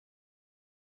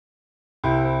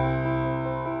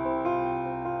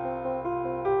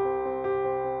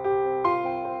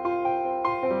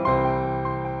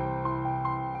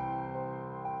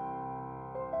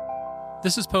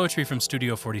This is poetry from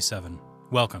Studio 47.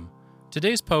 Welcome.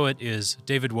 Today's poet is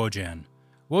David Wojan.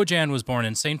 Wojan was born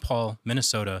in St. Paul,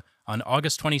 Minnesota on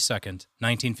August 22,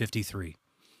 1953.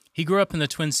 He grew up in the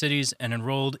Twin Cities and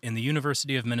enrolled in the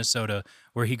University of Minnesota,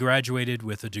 where he graduated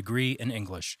with a degree in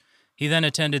English. He then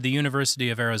attended the University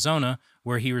of Arizona,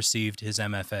 where he received his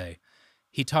MFA.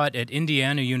 He taught at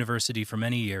Indiana University for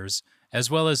many years, as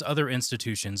well as other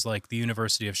institutions like the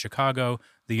University of Chicago,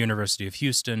 the University of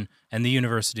Houston, and the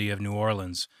University of New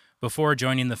Orleans, before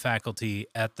joining the faculty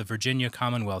at the Virginia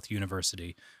Commonwealth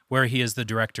University, where he is the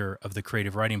director of the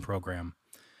creative writing program.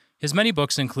 His many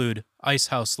books include Ice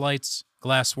House Lights,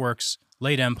 Glassworks,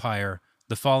 Late Empire,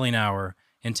 The Falling Hour,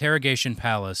 Interrogation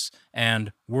Palace,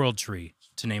 and World Tree,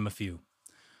 to name a few.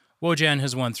 Wojan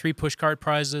has won 3 Pushcart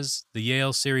Prizes, the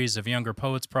Yale Series of Younger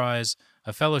Poets Prize,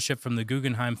 a fellowship from the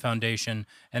Guggenheim Foundation,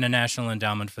 and a National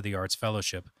Endowment for the Arts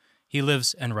Fellowship. He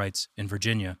lives and writes in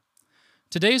Virginia.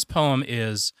 Today's poem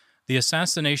is The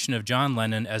Assassination of John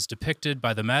Lennon as Depicted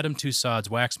by the Madame Tussauds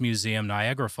Wax Museum,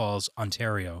 Niagara Falls,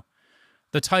 Ontario.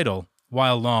 The title,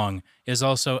 while long, is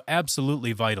also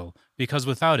absolutely vital, because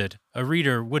without it, a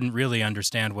reader wouldn't really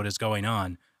understand what is going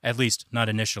on, at least not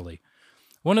initially.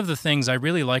 One of the things I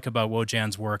really like about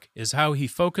Wojan's work is how he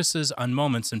focuses on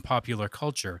moments in popular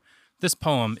culture. This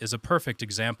poem is a perfect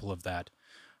example of that.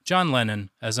 John Lennon,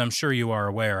 as I'm sure you are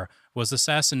aware, was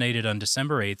assassinated on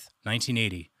December 8,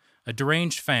 1980. A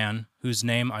deranged fan, whose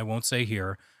name I won't say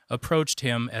here, approached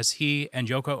him as he and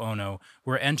Yoko Ono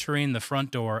were entering the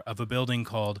front door of a building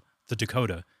called the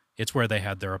Dakota. It's where they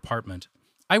had their apartment.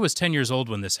 I was 10 years old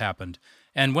when this happened,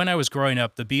 and when I was growing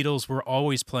up, the Beatles were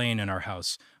always playing in our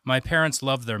house. My parents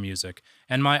loved their music,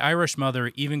 and my Irish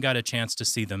mother even got a chance to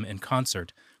see them in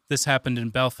concert. This happened in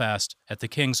Belfast at the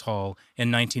King's Hall in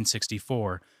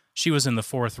 1964. She was in the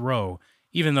 4th row.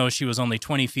 Even though she was only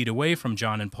 20 feet away from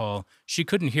John and Paul, she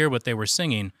couldn't hear what they were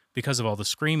singing because of all the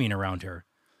screaming around her.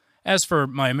 As for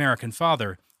my American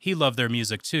father, he loved their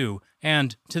music too,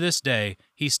 and to this day,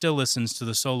 he still listens to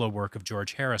the solo work of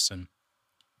George Harrison.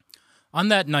 On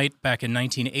that night back in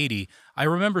 1980, I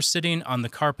remember sitting on the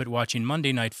carpet watching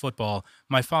Monday Night Football.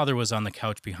 My father was on the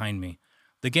couch behind me.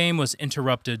 The game was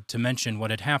interrupted to mention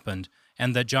what had happened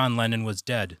and that John Lennon was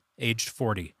dead, aged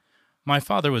 40. My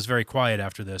father was very quiet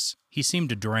after this. He seemed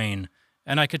to drain,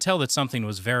 and I could tell that something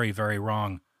was very, very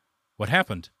wrong. "What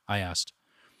happened?" I asked.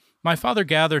 My father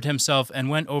gathered himself and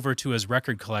went over to his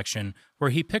record collection, where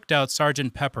he picked out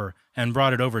Sgt. Pepper and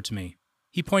brought it over to me.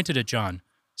 He pointed at John.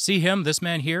 "See him, this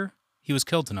man here? He was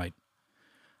killed tonight."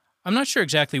 I'm not sure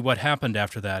exactly what happened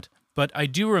after that, but I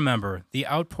do remember the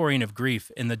outpouring of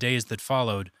grief in the days that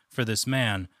followed for this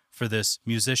man, for this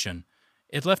musician.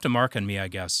 It left a mark on me, I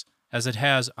guess, as it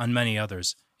has on many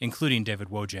others, including David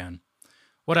Wojan.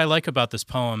 What I like about this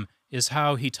poem is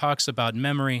how he talks about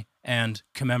memory and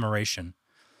commemoration.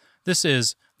 This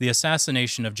is The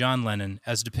Assassination of John Lennon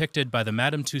as Depicted by the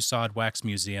Madame Tussauds Wax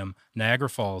Museum, Niagara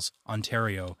Falls,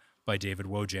 Ontario, by David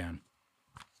Wojan.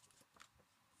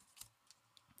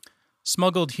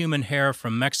 Smuggled human hair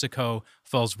from Mexico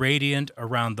falls radiant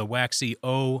around the waxy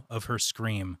O of her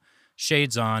scream.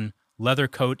 Shades on, leather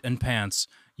coat and pants,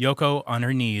 Yoko on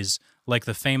her knees, like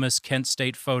the famous Kent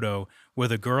State photo where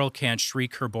the girl can't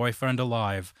shriek her boyfriend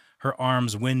alive, her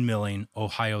arms windmilling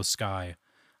Ohio sky.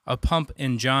 A pump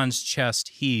in John's chest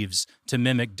heaves to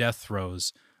mimic death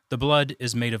throes. The blood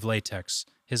is made of latex,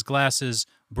 his glasses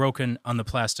broken on the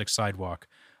plastic sidewalk.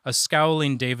 A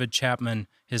scowling David Chapman,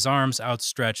 his arms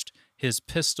outstretched, his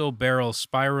pistol barrel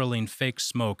spiraling fake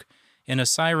smoke, in a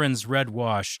siren's red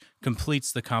wash,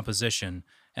 completes the composition,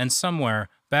 and somewhere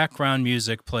background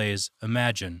music plays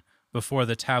Imagine before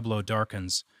the tableau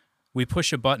darkens. We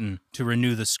push a button to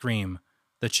renew the scream.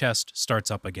 The chest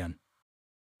starts up again.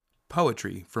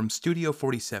 Poetry from Studio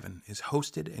 47 is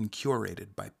hosted and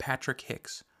curated by Patrick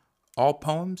Hicks. All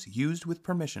poems used with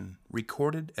permission,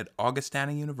 recorded at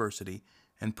Augustana University,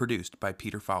 and produced by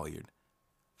Peter Folliard.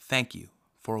 Thank you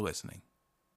for listening.